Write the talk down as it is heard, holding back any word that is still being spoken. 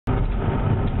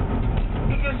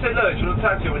said, look, do you want to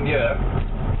taxi? I went, yeah.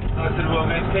 And I said, well,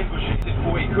 I'm going to take what she said,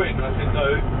 40 quid. And I said, no.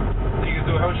 And he goes,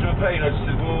 well, how much do you want to pay? And I just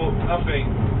said, well, nothing.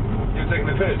 You're taking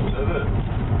the piss. That's it.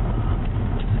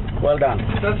 Well done.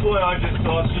 That's why I just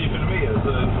asked you for the meter.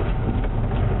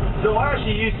 So I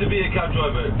actually used to be a cab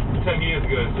driver 10 years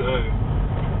ago, so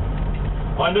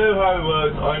I know how it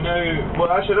works. I know, well,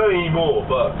 actually I don't anymore,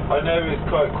 but I know it's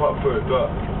quite cutthroat.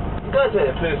 But you gotta take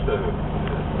the piss though.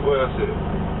 That's the way I see it.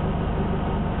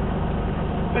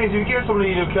 Things, if you get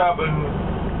somebody in your cab and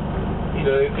you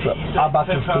know, you spend £10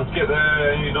 to get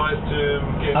there and you're nice to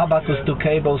them. Abacus to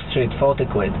Cable Street, 40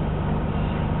 quid.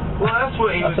 Well, that's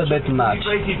what he was. That's a bit much. He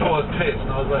basically thought I was pissed, and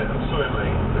I was like, I'm sorry,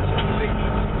 mate.